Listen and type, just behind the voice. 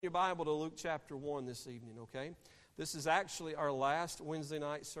Your Bible to Luke chapter 1 this evening, okay? This is actually our last Wednesday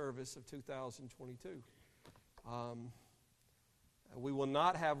night service of 2022. We will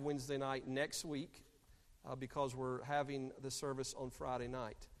not have Wednesday night next week because we're having the service on Friday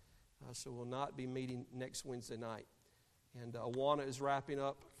night. So we'll not be meeting next Wednesday night. And Awana is wrapping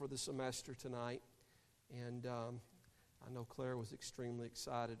up for the semester tonight. And I know Claire was extremely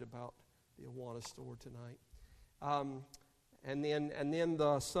excited about the Awana store tonight. And then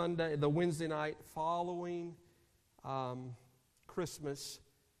the Wednesday night following Christmas,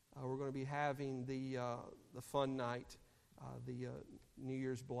 we're going to be having the fun night, the New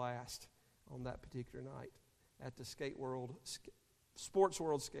Year's blast on that particular night at the Sports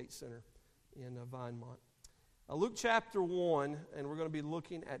World Skate Center in Vinemont. Luke chapter 1, and we're going to be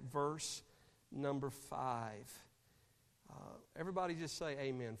looking at verse number 5. Everybody just say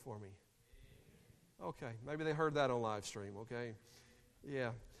amen for me. Okay, maybe they heard that on live stream, okay?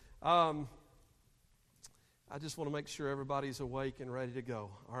 Yeah. I just want to make sure everybody's awake and ready to go,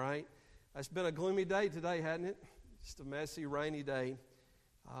 all right? It's been a gloomy day today, hasn't it? Just a messy, rainy day.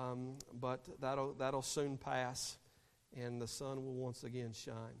 But that'll soon pass, and the sun will once again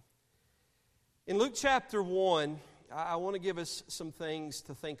shine. In Luke chapter 1, I want to give us some things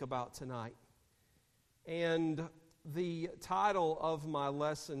to think about tonight. And the title of my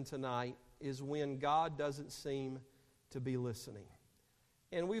lesson tonight is When God Doesn't Seem to Be Listening.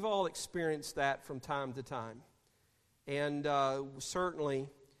 And we've all experienced that from time to time. And certainly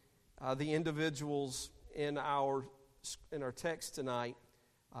the individuals in our text tonight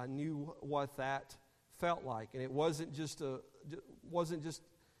knew what that felt like. And it wasn't just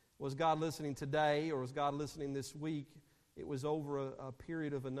was God listening today or was God listening this week. It was over a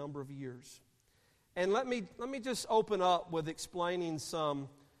period of a number of years. And let me just open up with explaining some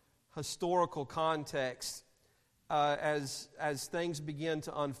historical context as things begin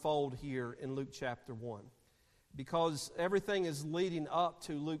to unfold here in Luke chapter 1. Because everything is leading up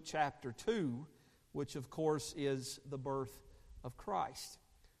to Luke chapter 2, which of course is the birth of Christ.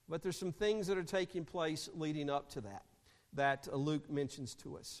 But there's some things that are taking place leading up to that Luke mentions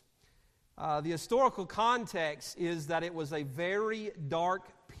to us. The historical context is that it was a very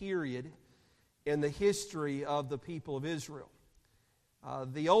dark period in the history of the people of Israel.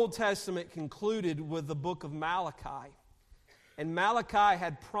 The Old Testament concluded with the book of Malachi. And Malachi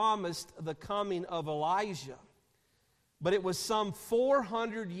had promised the coming of Elijah. But it was some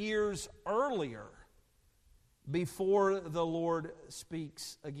 400 years earlier before the Lord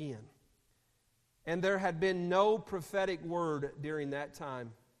speaks again. And there had been no prophetic word during that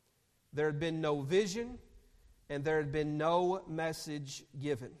time. There had been no vision, and there had been no message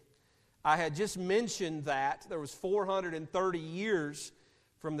given. I had just mentioned that there was 430 years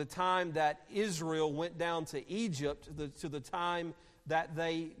from the time that Israel went down to Egypt to the time that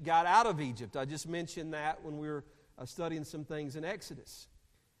they got out of Egypt. I just mentioned that when we were studying some things in Exodus.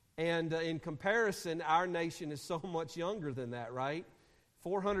 And in comparison, our nation is so much younger than that, right?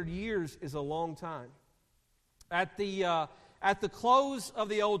 400 years is a long time. At the close of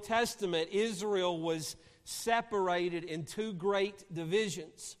the Old Testament, Israel was separated in two great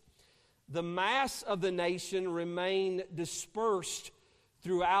divisions. The mass of the nation remained dispersed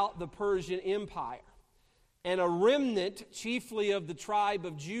throughout the Persian Empire. And a remnant, chiefly of the tribe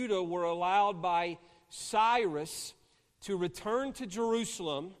of Judah, were allowed by Cyrus to return to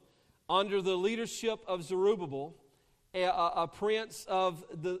Jerusalem under the leadership of Zerubbabel, a prince of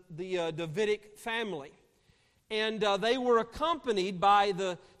the Davidic family. And they were accompanied by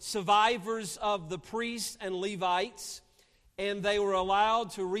the survivors of the priests and Levites, and they were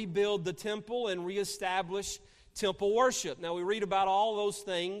allowed to rebuild the temple and reestablish temple worship. Now, we read about all those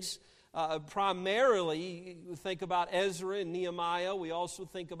things. Primarily, we think about Ezra and Nehemiah. We also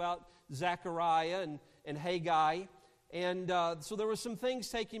think about Zechariah and Haggai. And so there were some things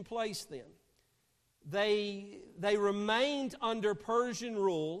taking place then. They remained under Persian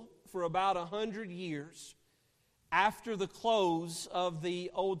rule for about 100 years after the close of the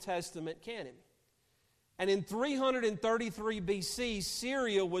Old Testament canon. And in 333 BC,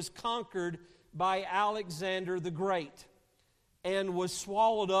 Syria was conquered by Alexander the Great and was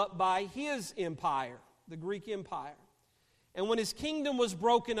swallowed up by his empire, the Greek Empire. And when his kingdom was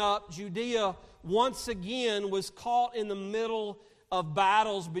broken up, Judea once again was caught in the middle of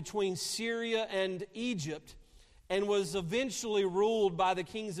battles between Syria and Egypt and was eventually ruled by the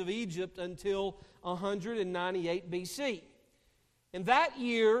kings of Egypt until 198 BC. In that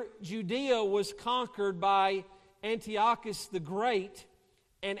year, Judea was conquered by Antiochus the Great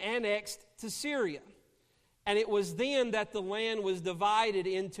and annexed to Syria. And it was then that the land was divided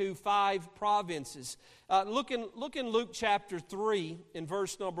into 5 provinces. Look in Luke chapter 3 in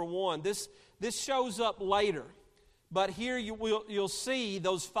verse number 1. This shows up later. But here you'll see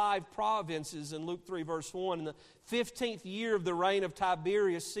those 5 provinces in Luke 3 verse 1. In the 15th year of the reign of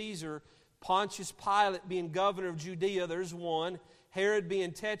Tiberius Caesar, Pontius Pilate being governor of Judea, there's 1. Herod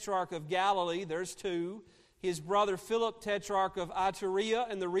being tetrarch of Galilee, there's 2. His brother Philip, tetrarch of Iturea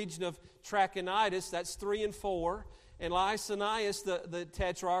and the region of Trachonitis, that's 3 and 4. And Lysanias, the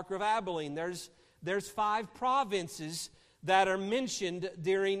tetrarch of Abilene. There's 5 provinces that are mentioned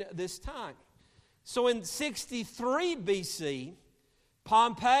during this time. So in 63 BC,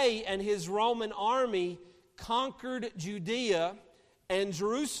 Pompey and his Roman army conquered Judea and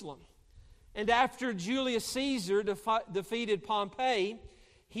Jerusalem. And after Julius Caesar defeated Pompey,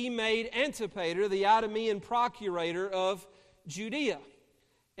 he made Antipater the Idumean procurator of Judea.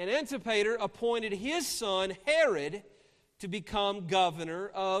 And Antipater appointed his son Herod to become governor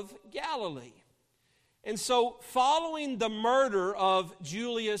of Galilee. And so, following the murder of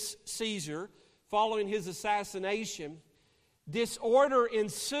Julius Caesar, following his assassination, disorder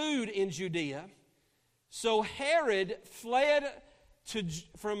ensued in Judea. So Herod fled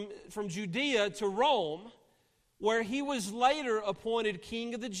from Judea to Rome, where he was later appointed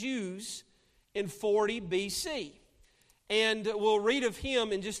king of the Jews in 40 BC. And we'll read of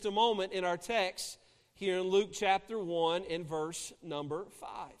him in just a moment in our text here in Luke chapter 1 and verse number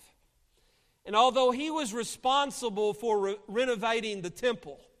 5. And although he was responsible for renovating the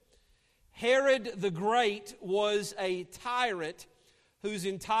temple, Herod the Great was a tyrant whose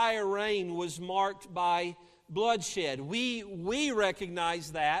entire reign was marked by bloodshed. We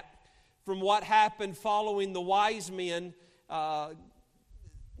recognize that from what happened following the wise men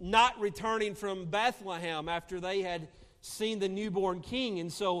not returning from Bethlehem after they had seen the newborn king.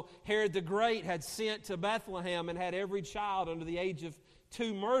 And so Herod the Great had sent to Bethlehem and had every child under the age of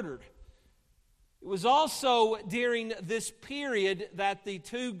 2 murdered. It was also during this period that the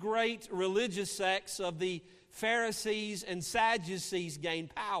 2 great religious sects of the Pharisees and Sadducees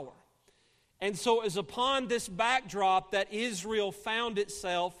gained power. And so it was upon this backdrop that Israel found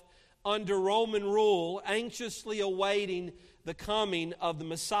itself under Roman rule, anxiously awaiting the coming of the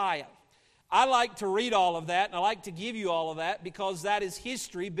Messiah. I like to read all of that, and I like to give you all of that because that is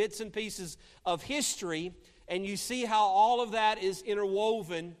history, bits and pieces of history, and you see how all of that is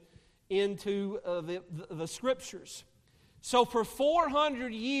interwoven into the Scriptures. So for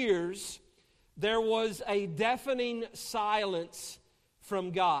 400 years, there was a deafening silence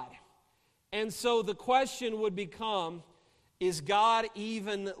from God. And so the question would become, is God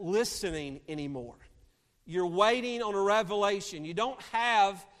even listening anymore? You're waiting on a revelation. You don't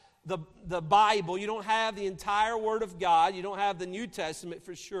have the Bible. You don't have the entire Word of God. You don't have the New Testament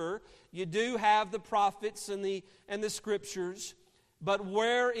for sure. You do have the prophets and the Scriptures. But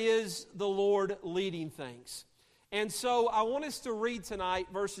where is the Lord leading things? And so I want us to read tonight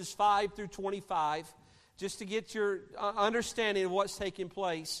verses 5 through 25 just to get your understanding of what's taking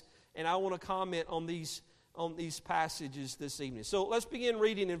place. And I want to comment on these passages this evening. So let's begin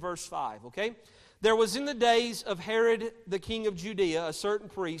reading in verse 5, okay? There was in the days of Herod the king of Judea a certain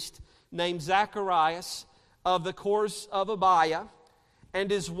priest named Zacharias of the course of Abiah,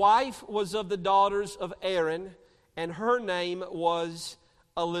 and his wife was of the daughters of Aaron, and her name was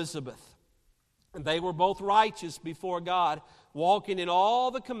Elizabeth. And they were both righteous before God, walking in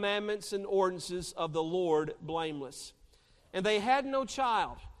all the commandments and ordinances of the Lord blameless. And they had no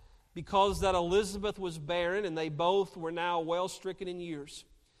child, because that Elizabeth was barren, and they both were now well stricken in years.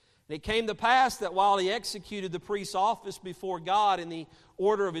 And it came to pass that while he executed the priest's office before God in the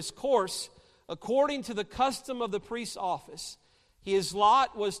order of his course, according to the custom of the priest's office, his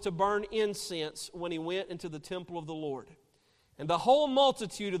lot was to burn incense when he went into the temple of the Lord. And the whole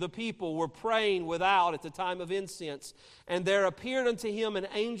multitude of the people were praying without at the time of incense. And there appeared unto him an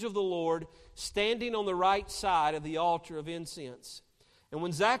angel of the Lord, standing on the right side of the altar of incense. And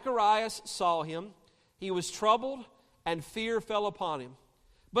when Zacharias saw him, he was troubled, and fear fell upon him.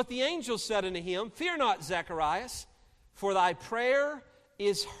 But the angel said unto him, Fear not, Zacharias, for thy prayer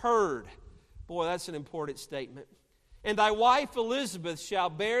is heard. Boy, that's an important statement. And thy wife Elizabeth shall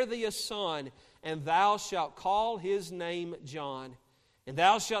bear thee a son, and thou shalt call his name John. And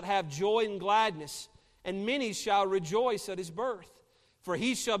thou shalt have joy and gladness, and many shall rejoice at his birth. For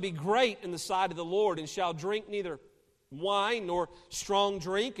he shall be great in the sight of the Lord, and shall drink neither wine nor strong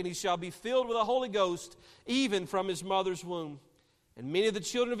drink, and he shall be filled with the Holy Ghost, even from his mother's womb. And many of the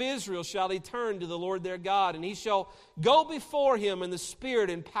children of Israel shall he turn to the Lord their God, and he shall go before him in the spirit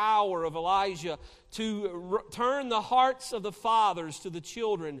and power of Elijah to turn the hearts of the fathers to the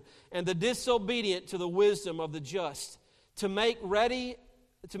children, and the disobedient to the wisdom of the just, to make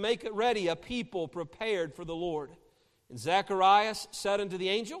it ready a people prepared for the Lord. And Zacharias said unto the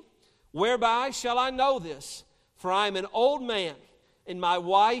angel, Whereby shall I know this? For I am an old man, and my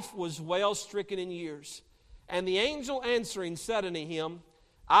wife was well stricken in years. And the angel answering said unto him,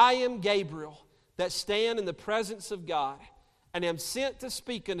 I am Gabriel, that stand in the presence of God, and am sent to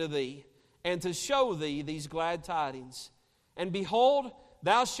speak unto thee, and to show thee these glad tidings. And behold,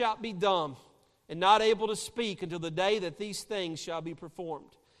 thou shalt be dumb, and not able to speak until the day that these things shall be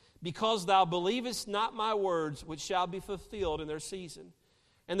performed, because thou believest not my words, which shall be fulfilled in their season.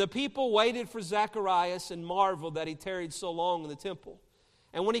 And the people waited for Zacharias, and marveled that he tarried so long in the temple.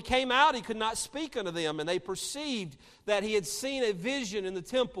 And when he came out, he could not speak unto them, and they perceived that he had seen a vision in the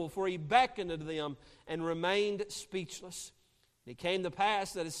temple, for he beckoned unto them, and remained speechless. And it came to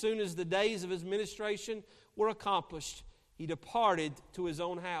pass that as soon as the days of his ministration were accomplished, he departed to his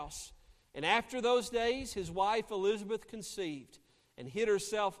own house. And after those days, his wife Elizabeth conceived, and hid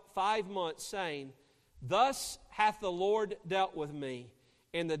herself 5 months, saying, Thus hath the Lord dealt with me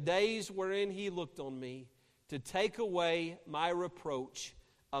in the days wherein he looked on me, to take away my reproach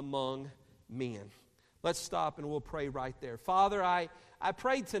among men. Let's stop and we'll pray right there. Father, I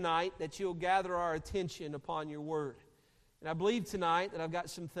pray tonight that you'll gather our attention upon your word. And I believe tonight that I've got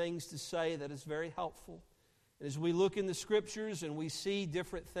some things to say that is very helpful. And as we look in the Scriptures and we see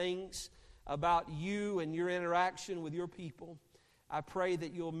different things about you and your interaction with your people, I pray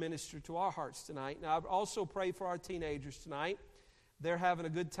that you'll minister to our hearts tonight. Now, I also pray for our teenagers tonight. They're having a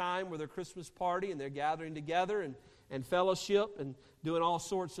good time with their Christmas party, and they're gathering together and fellowship and doing all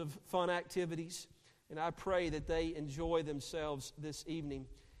sorts of fun activities. And I pray that they enjoy themselves this evening.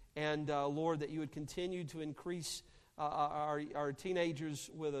 And, Lord, that you would continue to increase our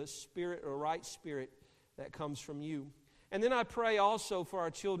teenagers with a spirit, or a right spirit that comes from you. And then I pray also for our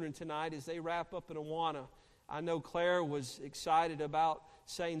children tonight as they wrap up in Awana. I know Claire was excited about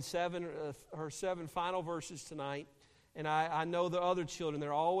saying her 7 final verses tonight. And I know the other children,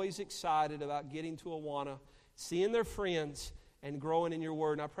 they're always excited about getting to Awana, seeing their friends, and growing in your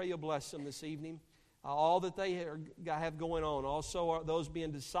word. And I pray you'll bless them this evening. All that they have going on. Also, those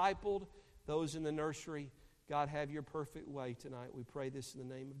being discipled, those in the nursery. God, have your perfect way tonight. We pray this in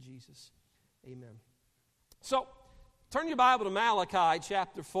the name of Jesus. Amen. So, turn your Bible to Malachi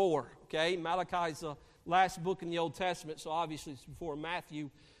chapter 4. Okay, Malachi is the last book in the Old Testament, so obviously it's before Matthew.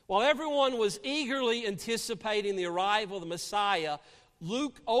 While everyone was eagerly anticipating the arrival of the Messiah,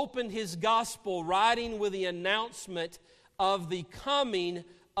 Luke opened his gospel writing with the announcement of the coming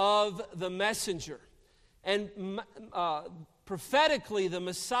of the messenger. And prophetically, the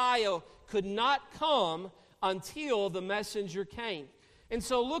Messiah could not come until the messenger came. And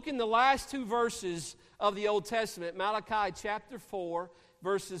so look in the last 2 verses of the Old Testament, Malachi chapter 4,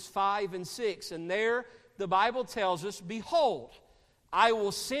 verses 5 and 6. And there the Bible tells us, Behold, I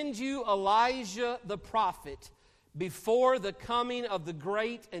will send you Elijah the prophet before the coming of the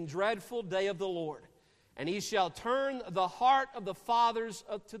great and dreadful day of the Lord. And he shall turn the heart of the fathers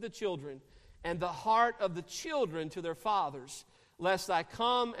to the children, and the heart of the children to their fathers, lest I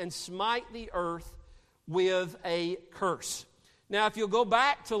come and smite the earth with a curse. Now, if you'll go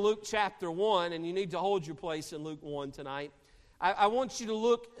back to Luke chapter 1, and you need to hold your place in Luke 1 tonight, I want you to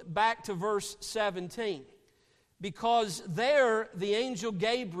look back to verse 17. Because there the angel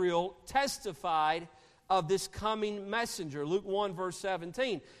Gabriel testified of this coming messenger. Luke 1 verse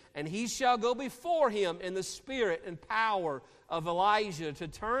 17. And he shall go before him in the spirit and power of Elijah, to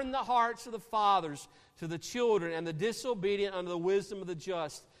turn the hearts of the fathers to the children, and the disobedient unto the wisdom of the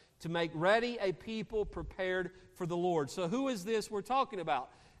just, to make ready a people prepared for the Lord. So who is this we're talking about?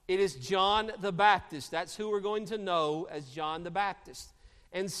 It is John the Baptist. That's who we're going to know as John the Baptist.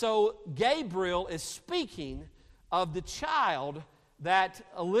 And so Gabriel is speaking of the child that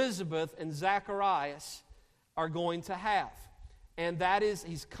Elizabeth and Zacharias are going to have. And that is,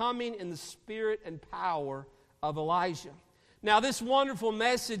 he's coming in the spirit and power of Elijah. Now, this wonderful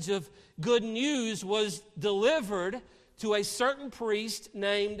message of good news was delivered to a certain priest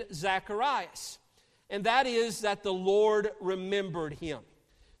named Zacharias. And that is that the Lord remembered him.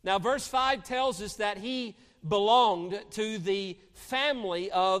 Now, verse 5 tells us that he belonged to the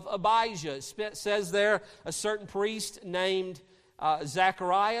family of Abijah. It says there, a certain priest named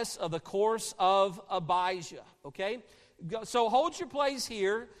Zacharias of the course of Abijah. Okay? So hold your place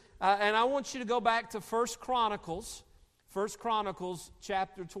here, and I want you to go back to 1 Chronicles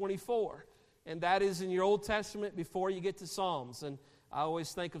chapter 24. and that is in your Old Testament before you get to Psalms. And I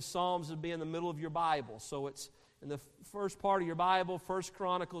always think of Psalms as being in the middle of your Bible. So it's in the first part of your Bible, 1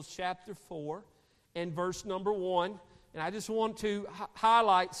 Chronicles chapter 4 and verse number 1. And I just want to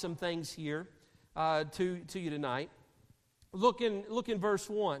highlight some things here to you tonight. Look in verse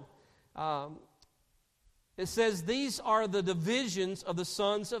 1. It says, these are the divisions of the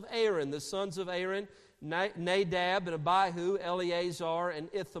sons of Aaron. The sons of Aaron, Nadab and Abihu, Eleazar and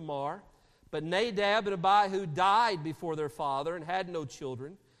Ithamar. But Nadab and Abihu died before their father and had no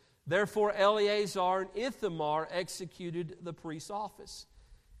children. Therefore Eleazar and Ithamar executed the priest's office.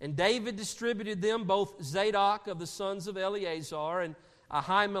 And David distributed them both Zadok of the sons of Eleazar and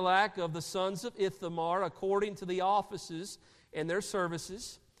Ahimelech of the sons of Ithamar according to the offices and their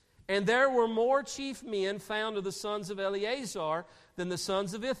services. And there were more chief men found of the sons of Eleazar than the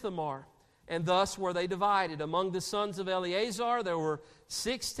sons of Ithamar. And thus were they divided. Among the sons of Eleazar there were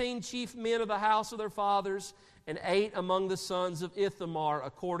 16 chief men of the house of their fathers, and 8 among the sons of Ithamar,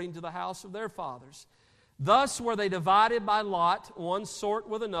 according to the house of their fathers. Thus were they divided by lot, one sort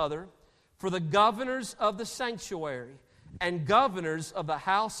with another, for the governors of the sanctuary, and governors of the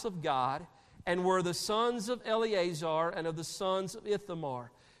house of God, and were the sons of Eleazar and of the sons of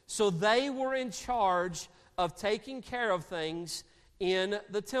Ithamar. So they were in charge of taking care of things in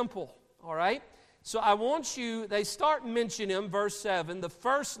the temple. All right? So I want you, they start mentioning him, verse 7. The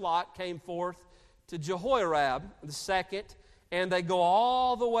first lot came forth to Jehoiarib, the second, and they go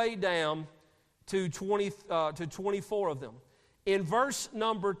all the way down to 24 of them. In verse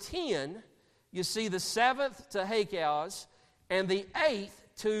number 10, you see the 7th to Hakaz, and the 8th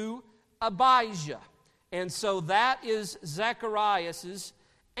to Abijah. And so that is Zacharias'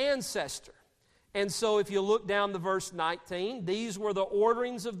 ancestor. And so if you look down to verse 19, these were the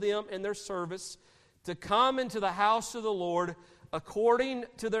orderings of them in their service to come into the house of the Lord according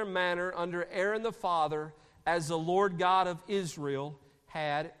to their manner under Aaron the father, as the Lord God of Israel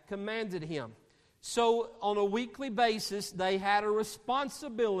had commanded him. So on a weekly basis, they had a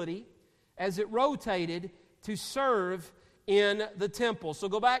responsibility, as it rotated, to serve in the temple. So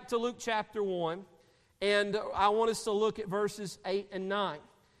go back to Luke chapter 1, and I want us to look at verses 8 and 9.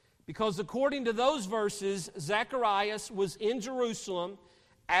 Because according to those verses, Zacharias was in Jerusalem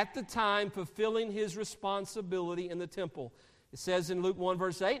at the time fulfilling his responsibility in the temple. It says in Luke 1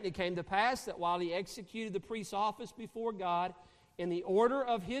 verse 8, and it came to pass that while he executed the priest's office before God in the order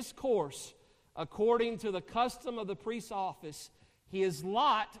of his course, according to the custom of the priest's office, his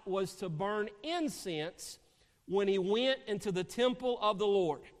lot was to burn incense when he went into the temple of the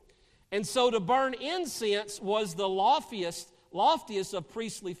Lord. And so to burn incense was the loftiest of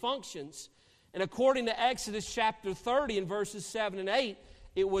priestly functions. And according to Exodus chapter 30 and verses 7 and 8,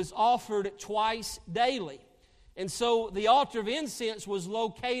 it was offered twice daily. And so the altar of incense was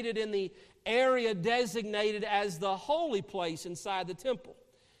located in the area designated as the holy place inside the temple.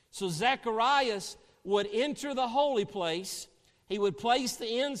 So Zacharias would enter the holy place. He would place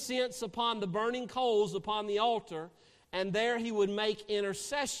the incense upon the burning coals upon the altar, and there he would make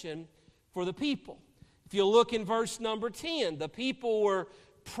intercession for the people. If you look in verse number 10, the people were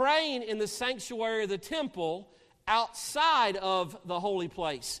praying in the sanctuary of the temple outside of the holy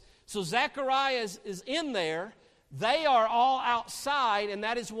place. So Zacharias is in there. They are all outside, and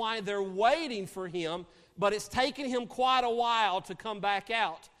that is why they're waiting for him. But it's taken him quite a while to come back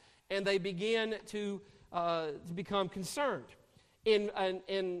out, and they begin to become concerned.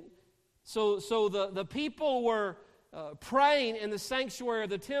 So the people were praying in the sanctuary of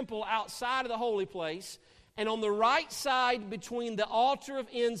the temple outside of the holy place, and on the right side between the altar of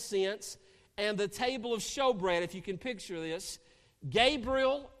incense and the table of showbread, if you can picture this,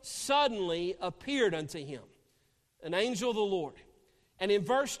 Gabriel suddenly appeared unto him, an angel of the Lord. And in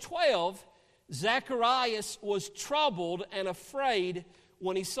verse 12, Zacharias was troubled and afraid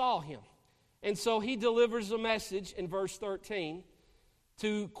when he saw him. And so he delivers a message in verse 13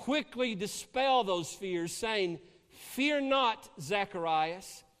 to quickly dispel those fears, saying, "Fear not,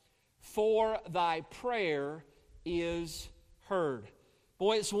 Zacharias, for thy prayer is heard."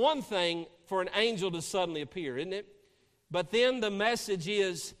 Boy, it's one thing for an angel to suddenly appear, isn't it? But then the message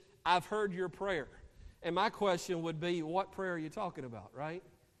is, "I've heard your prayer." And my question would be, what prayer are you talking about, right?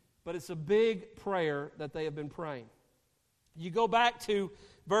 But it's a big prayer that they have been praying. You go back to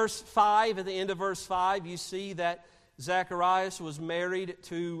verse 5, at the end of verse 5, you see that Zacharias was married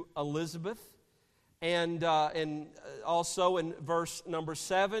to Elizabeth. And also in verse number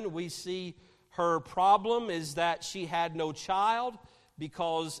 7, we see her problem is that she had no child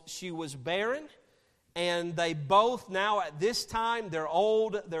because she was barren. And they both now at this time, they're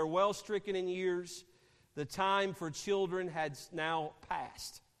old, they're well stricken in years. The time for children had now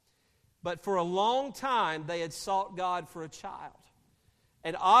passed. But for a long time, they had sought God for a child.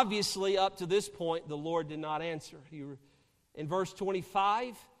 And obviously, up to this point, the Lord did not answer. In verse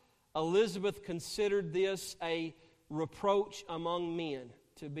 25, Elizabeth considered this a reproach among men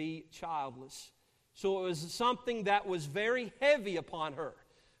to be childless. So it was something that was very heavy upon her.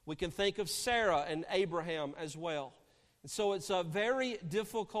 We can think of Sarah and Abraham as well. And so it's a very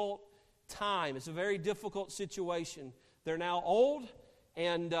difficult time. It's a very difficult situation. They're now old,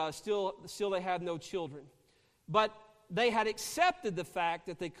 and still they have no children. But they had accepted the fact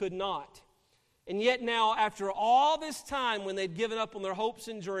that they could not. And yet now, after all this time, when they'd given up on their hopes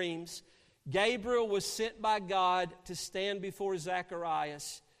and dreams, Gabriel was sent by God to stand before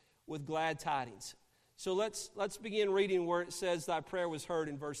Zacharias with glad tidings. So let's begin reading where it says, "Thy prayer was heard,"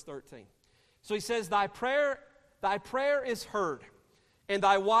 in verse 13. So he says, Thy prayer is heard, and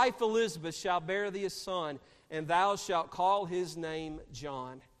thy wife Elizabeth shall bear thee a son, and thou shalt call his name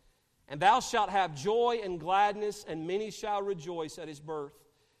John. And thou shalt have joy and gladness, and many shall rejoice at his birth.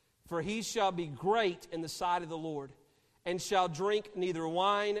 For he shall be great in the sight of the Lord, and shall drink neither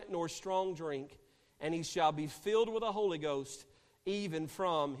wine nor strong drink, and he shall be filled with the Holy Ghost, even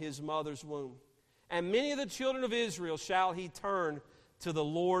from his mother's womb. And many of the children of Israel shall he turn to the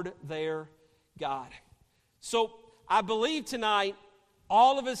Lord their God. So I believe tonight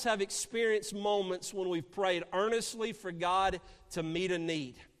all of us have experienced moments when we've prayed earnestly for God to meet a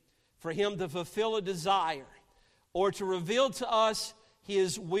need, for him to fulfill a desire, or to reveal to us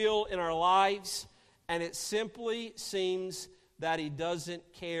his will in our lives, and it simply seems that he doesn't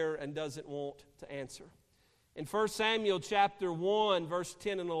care and doesn't want to answer. In 1 Samuel chapter 1, verse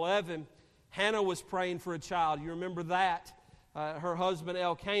 10 and 11, Hannah was praying for a child. You remember that? Her husband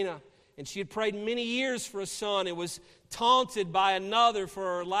Elkanah. And she had prayed many years for a son and was taunted by another for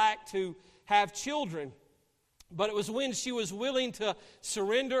her lack to have children. But it was when she was willing to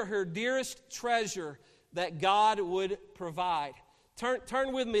surrender her dearest treasure that God would provide.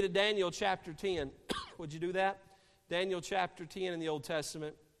 Turn with me to Daniel chapter 10. Would you do that? Daniel chapter 10 in the Old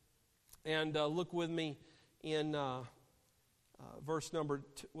Testament. And look with me in verse number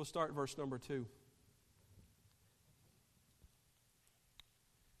 2. We'll start at verse number 2.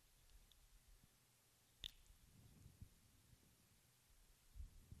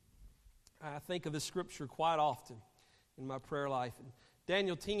 I think of this scripture quite often in my prayer life. In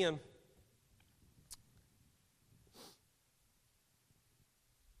Daniel 10,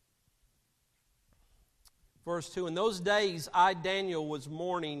 verse 2, "In those days I, Daniel, was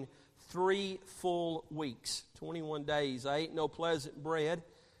mourning 3 full weeks, 21 days. I ate no pleasant bread,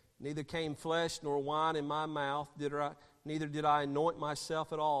 neither came flesh nor wine in my mouth, neither did I anoint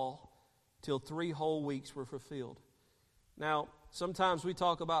myself at all, till 3 whole weeks were fulfilled." Now, sometimes we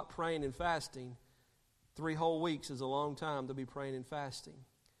talk about praying and fasting. 3 whole weeks is a long time to be praying and fasting.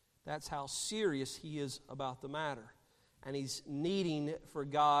 That's how serious he is about the matter. And he's needing for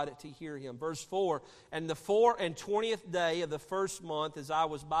God to hear him. Verse 4, "And the 24th day of the first month, as I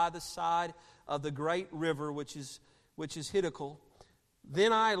was by the side of the great river, which is Hiddekel,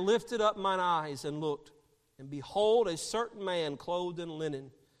 then I lifted up mine eyes and looked, and behold, a certain man clothed in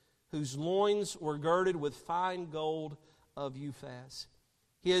linen, whose loins were girded with fine gold of Uphaz.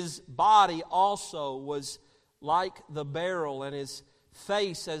 His body also was like the beryl, and his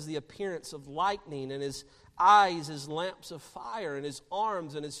face as the appearance of lightning, and his eyes as lamps of fire, and his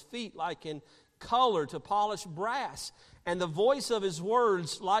arms and his feet like in color to polished brass, and the voice of his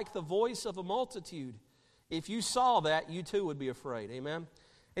words like the voice of a multitude. If you saw that, you too would be afraid." Amen.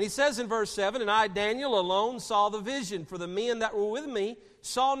 And he says in verse 7, "And I, Daniel, alone saw the vision, for the men that were with me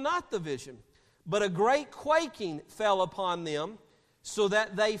saw not the vision. But a great quaking fell upon them, so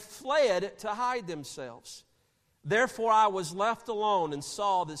that they fled to hide themselves. Therefore I was left alone and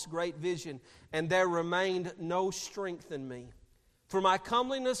saw this great vision, and there remained no strength in me. For my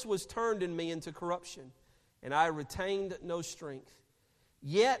comeliness was turned in me into corruption, and I retained no strength.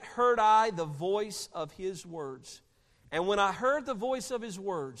 Yet heard I the voice of his words. And when I heard the voice of his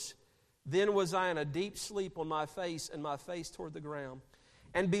words, then was I in a deep sleep on my face, and my face toward the ground.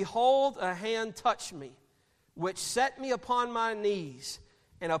 And behold, a hand touched me, which set me upon my knees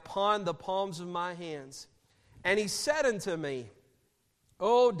and upon the palms of my hands. And he said unto me,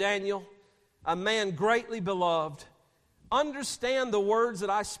 O Daniel, a man greatly beloved, understand the words that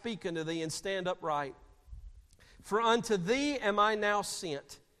I speak unto thee, and stand upright. For unto thee am I now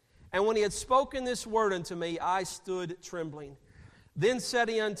sent. And when he had spoken this word unto me, I stood trembling. Then said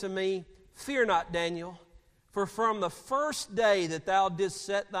he unto me, Fear not, Daniel, for from the first day that thou didst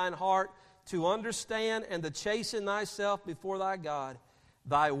set thine heart to understand and to chasten thyself before thy God,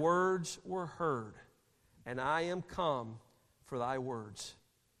 thy words were heard, and I am come for thy words.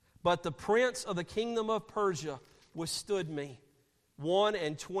 But the prince of the kingdom of Persia withstood me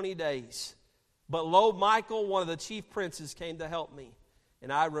 21 days. But lo, Michael, one of the chief princes, came to help me,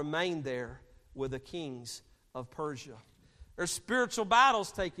 and I remained there with the kings of Persia. There's spiritual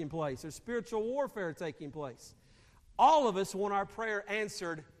battles taking place. There's spiritual warfare taking place. All of us want our prayer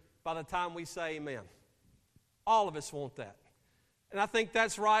answered by the time we say amen. All of us want that. And I think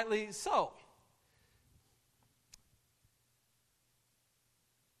that's rightly so.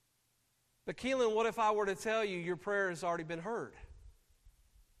 But Keelan, what if I were to tell you your prayer has already been heard?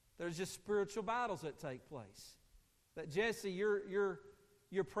 There's just spiritual battles that take place. That Jesse, your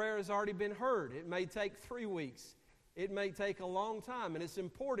prayer has already been heard. It may take 3 weeks. It may take a long time, and it's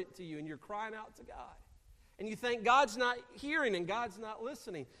important to you, and you're crying out to God. And you think God's not hearing and God's not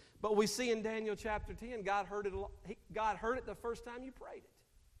listening. But we see in Daniel chapter 10, God heard it the first time you prayed it.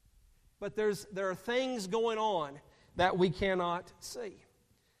 But there are things going on that we cannot see.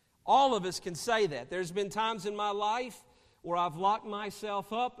 All of us can say that. There's been times in my life where I've locked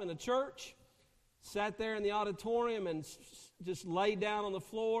myself up in a church, sat there in the auditorium and just laid down on the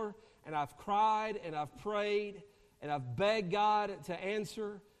floor, and I've cried and I've prayed and I've begged God to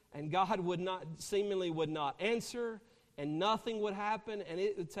answer, and God seemingly would not answer, and nothing would happen, and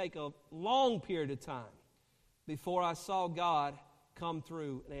it would take a long period of time before I saw God come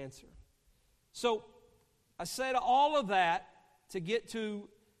through and answer. So I said all of that to get to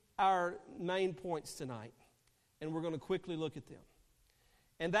our main points tonight, and we're going to quickly look at them.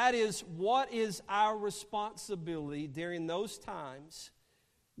 And that is, what is our responsibility during those times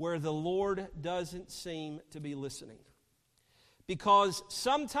where the Lord doesn't seem to be listening? Because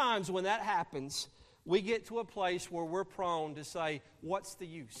sometimes when that happens, we get to a place where we're prone to say, what's the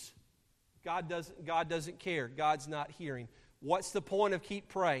use? God doesn't care. God's not hearing. What's the point of keep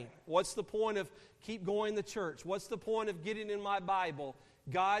praying? What's the point of keep going to church? What's the point of getting in my Bible?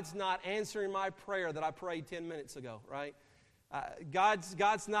 God's not answering my prayer that I prayed 10 minutes ago, right?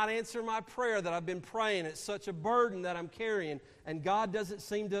 God's not answering my prayer that I've been praying. It's such a burden that I'm carrying, and God doesn't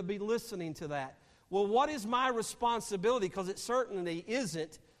seem to be listening to that. Well, what is my responsibility? Because it certainly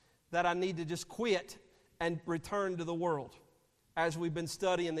isn't that I need to just quit and return to the world, as we've been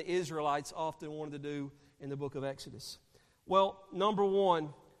studying the Israelites often wanted to do in the book of Exodus. Well, number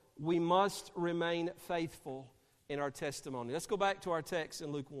one, we must remain faithful in our testimony. Let's go back to our text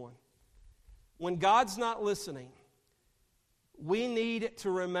in Luke 1. When God's not listening, we need to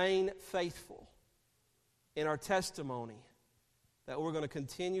remain faithful in our testimony that we're going to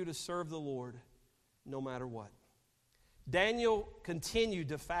continue to serve the Lord no matter what. Daniel continued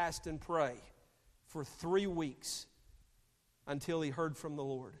to fast and pray for 3 weeks until he heard from the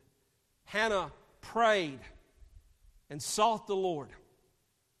Lord. Hannah prayed and sought the Lord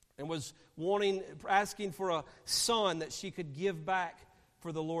and was asking for a son that she could give back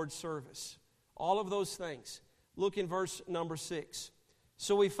for the Lord's service. All of those things. Look in verse number 6.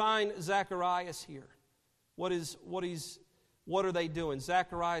 So we find Zacharias here. What are they doing?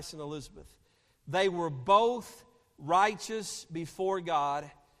 Zacharias and Elizabeth. They were both righteous before God,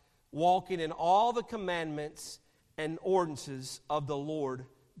 walking in all the commandments and ordinances of the Lord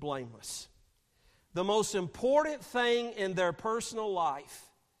blameless. The most important thing in their personal life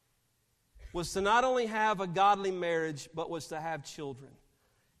was to not only have a godly marriage, but was to have children.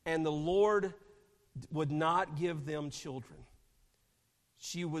 And the Lord would not give them children.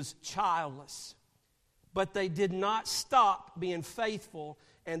 She was childless. But they did not stop being faithful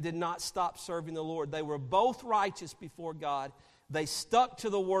and did not stop serving the Lord. They were both righteous before God. They stuck to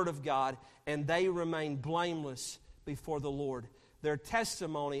the Word of God, and they remained blameless before the Lord. Their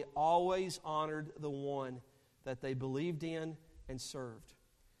testimony always honored the one that they believed in and served.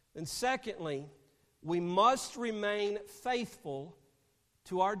 And secondly, we must remain faithful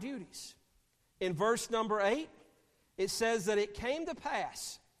to our duties. In verse number 8, it says that it came to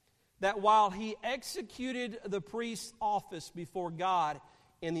pass that while he executed the priest's office before God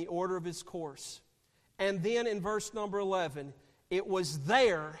in the order of his course, and then in verse number 11, it was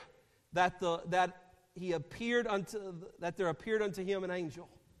there that there appeared unto him an angel.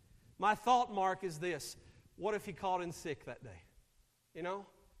 My thought mark is this: what if he called in sick that day? You know,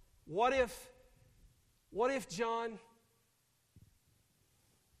 what if John?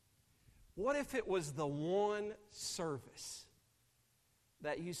 What if it was the one service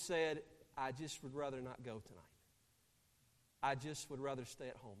that you said, I just would rather not go tonight? I just would rather stay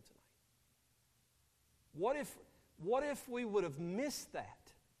at home tonight. What if we would have missed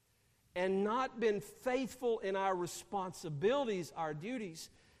that and not been faithful in our responsibilities, our duties,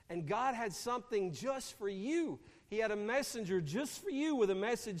 and God had something just for you? He had a messenger just for you with a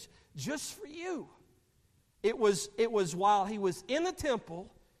message just for you. It was while he was in the temple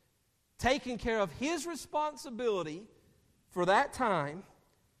taking care of his responsibility for that time,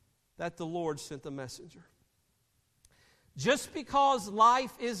 that the Lord sent the messenger. Just because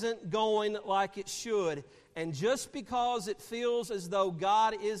life isn't going like it should, and just because it feels as though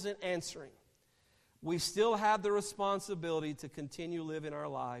God isn't answering, we still have the responsibility to continue living our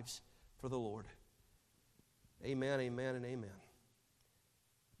lives for the Lord. Amen, amen, and amen.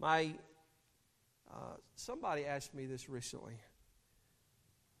 Somebody asked me this recently.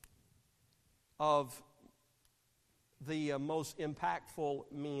 Of the most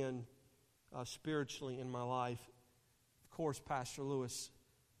impactful men spiritually in my life, of course, Pastor Lewis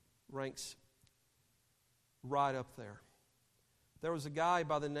ranks right up there. There was a guy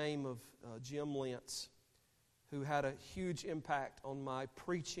by the name of Jim Lentz who had a huge impact on my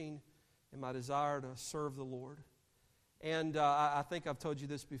preaching and my desire to serve the Lord. And I think I've told you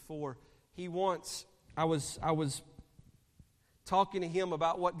this before. I was talking to him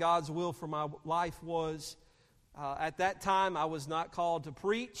about what God's will for my life was. At that time, I was not called to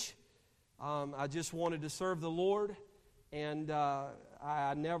preach. I just wanted to serve the Lord. And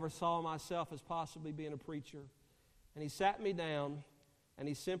I never saw myself as possibly being a preacher. And he sat me down and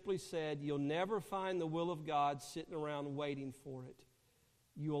he simply said, "You'll never find the will of God sitting around waiting for it.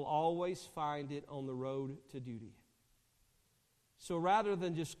 You will always find it on the road to duty." So rather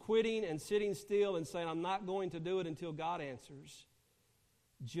than just quitting and sitting still and saying, "I'm not going to do it until God answers,"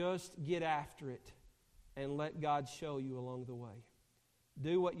 just get after it and let God show you along the way.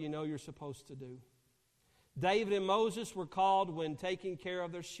 Do what you know you're supposed to do. David and Moses were called when taking care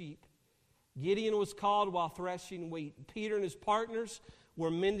of their sheep. Gideon was called while threshing wheat. Peter and his partners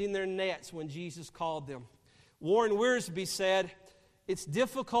were mending their nets when Jesus called them. Warren Wiersbe said, "It's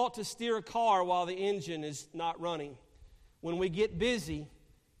difficult to steer a car while the engine is not running. When we get busy,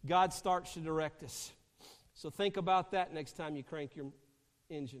 God starts to direct us." So think about that next time you crank your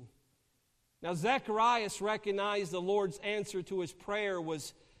engine. Now, Zacharias recognized the Lord's answer to his prayer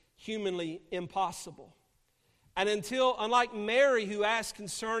was humanly impossible. And unlike Mary, who asked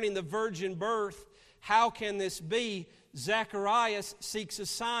concerning the virgin birth, "How can this be?" Zacharias seeks a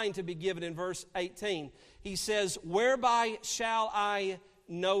sign to be given in verse 18. He says, "Whereby shall I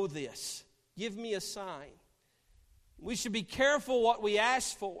know this? Give me a sign." We should be careful what we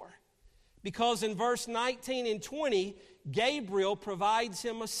ask for, because in verse 19 and 20, Gabriel provides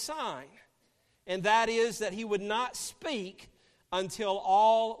him a sign, and that is that he would not speak until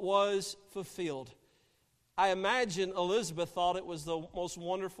all was fulfilled. I imagine Elizabeth thought it was the most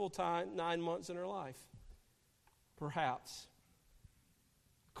wonderful time, 9 months in her life. Perhaps.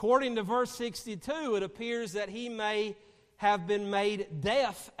 According to verse 62, it appears that he may have been made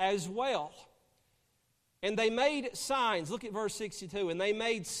deaf as well. And they made signs. Look at verse 62. "And they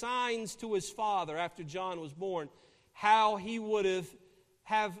made signs to his father after John was born, how he would have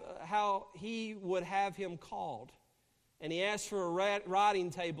him called. And he asked for a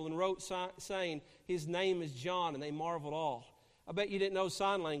writing table and wrote saying, 'His name is John,' and they marveled all." I bet you didn't know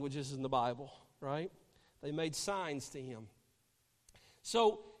sign languages in the Bible, right? They made signs to him.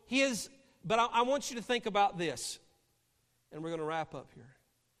 But I want you to think about this, and we're going to wrap up here.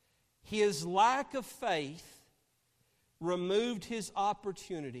 His lack of faith removed his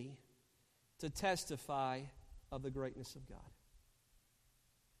opportunity to testify of the greatness of God.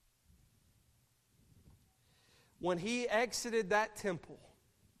 When he exited that temple,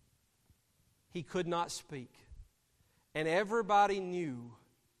 he could not speak. And everybody knew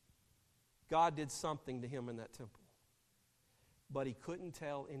God did something to him in that temple. But he couldn't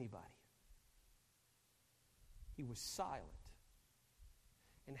tell anybody. He was silent.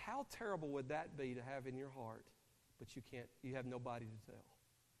 And how terrible would that be to have in your heart, but you have nobody to tell,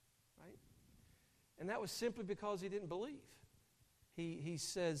 right? And that was simply because he didn't believe. He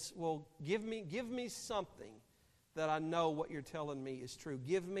says, "Well, give me something that I know what you're telling me is true.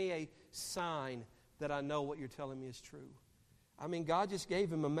 Give me a sign that I know what you're telling me is true." I mean, God just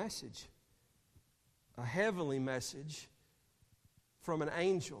gave him a message, a heavenly message from an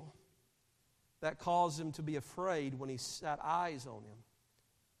angel that caused him to be afraid when he set eyes on him.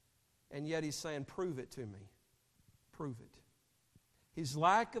 And yet he's saying, "Prove it to me. Prove it." His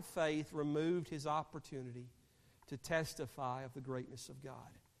lack of faith removed his opportunity to testify of the greatness of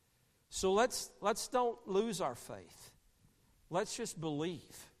God. So let's don't lose our faith. Let's just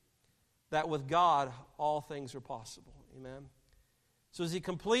believe that with God all things are possible. Amen. So as he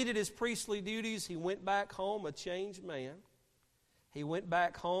completed his priestly duties, he went back home a changed man. He went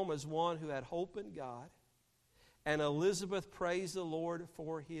back home as one who had hope in God. And Elizabeth praised the Lord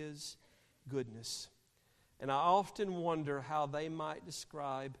for his goodness. And I often wonder how they might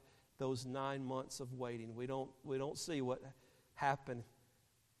describe those 9 months of waiting. We don't see what happened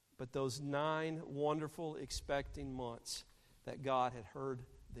but those 9 wonderful expecting months that God had heard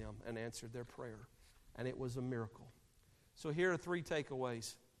them and answered their prayer. And it was a miracle. So here are 3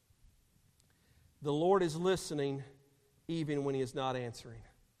 takeaways. The Lord is listening even when He is not answering.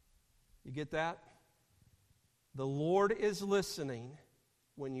 You get that? The Lord is listening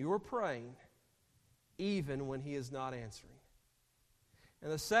when you're praying, even when He is not answering.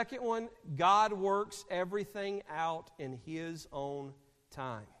 And the second one, God works everything out in His own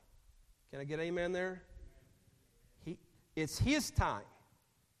time. Can I get an amen there? It's His time.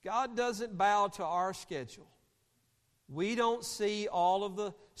 God doesn't bow to our schedule. We don't see all of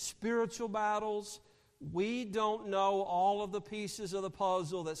the spiritual battles. We don't know all of the pieces of the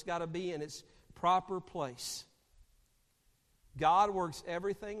puzzle that's got to be in its proper place. God works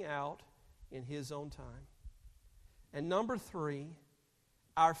everything out in His own time. And number 3,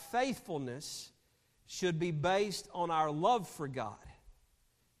 our faithfulness should be based on our love for God,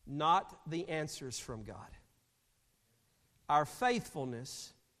 not the answers from God. Our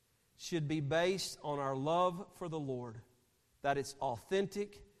faithfulness should be based on our love for the Lord, that it's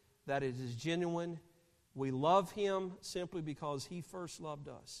authentic, that it is genuine. We love Him simply because He first loved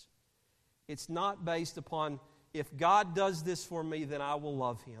us. It's not based upon, if God does this for me, then I will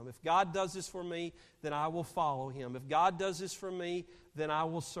love Him. If God does this for me, then I will follow Him. If God does this for me, then I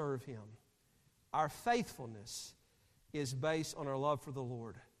will serve Him. Our faithfulness is based on our love for the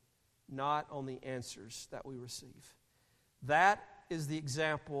Lord, not on the answers that we receive. That is the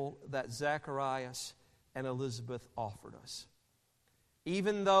example that Zacharias and Elizabeth offered us.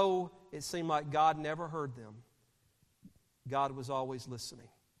 Even though it seemed like God never heard them, God was always listening.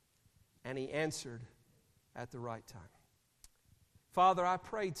 And He answered at the right time. Father, I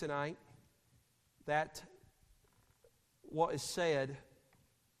pray tonight that what is said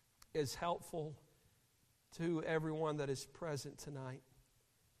is helpful to everyone that is present tonight.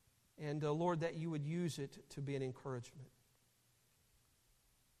 And Lord, that You would use it to be an encouragement.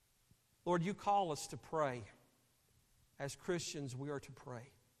 Lord, You call us to pray. As Christians, we are to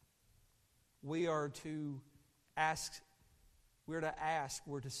pray. We are to ask, we're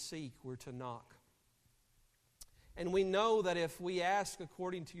to seek, we're to knock. And we know that if we ask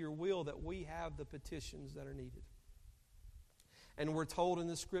according to Your will, that we have the petitions that are needed. And we're told in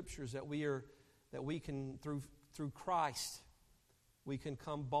the Scriptures that we can, through Christ, we can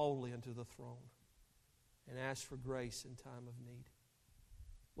come boldly unto the throne and ask for grace in time of need.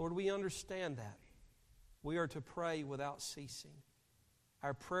 Lord, we understand that. We are to pray without ceasing.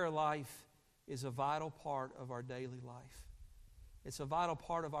 Our prayer life is a vital part of our daily life. It's a vital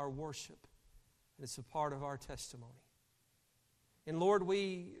part of our worship. And it's a part of our testimony. And Lord,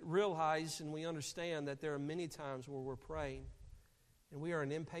 we realize and we understand that there are many times where we're praying and we are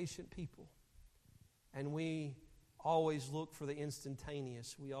an impatient people. And we always look for the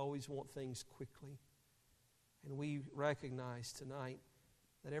instantaneous. We always want things quickly. And we recognize tonight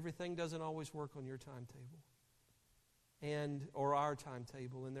that everything doesn't always work on Your timetable or our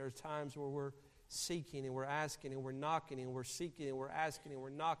timetable. And there's times where we're seeking and we're asking and we're knocking and we're seeking and we're asking and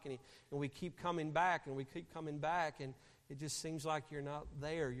we're knocking and we keep coming back and we keep coming back and it just seems like You're not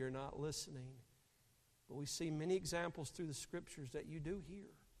there, You're not listening. But we see many examples through the Scriptures that You do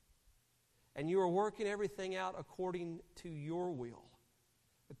hear. And You are working everything out according to Your will,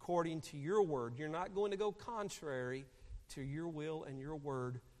 according to Your word. You're not going to go contrary to Your will and Your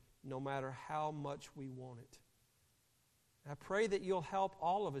word, no matter how much we want it. I pray that You'll help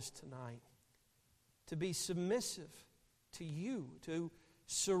all of us tonight to be submissive to You, to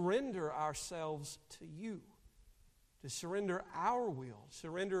surrender ourselves to You, to surrender our will,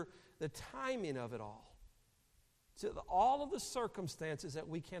 surrender the timing of it all, to all of the circumstances that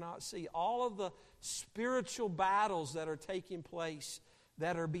we cannot see, all of the spiritual battles that are taking place,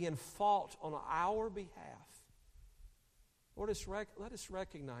 that are being fought on our behalf. Lord, let us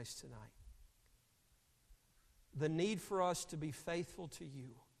recognize tonight the need for us to be faithful to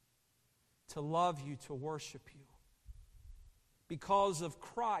You, to love You, to worship You. Because of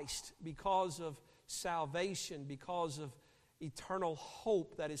Christ, because of salvation, because of eternal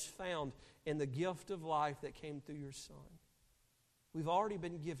hope that is found in the gift of life that came through Your Son. We've already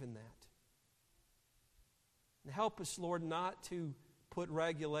been given that. And help us, Lord, not to put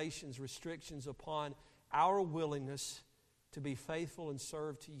regulations, restrictions upon our willingness to be faithful and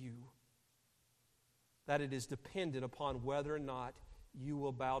serve to You, that it is dependent upon whether or not You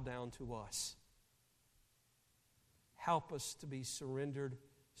will bow down to us. Help us to be surrendered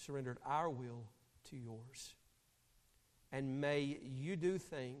our will to Yours. And may You do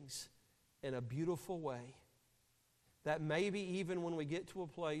things in a beautiful way that maybe even when we get to a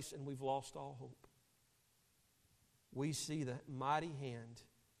place and we've lost all hope, we see the mighty hand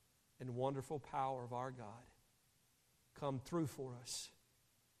and wonderful power of our God come through for us.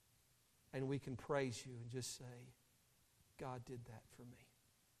 And we can praise you and just say, God did that for me.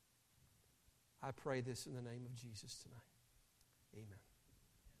 I pray this in the name of Jesus tonight. Amen.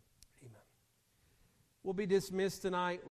 Amen. We'll be dismissed tonight.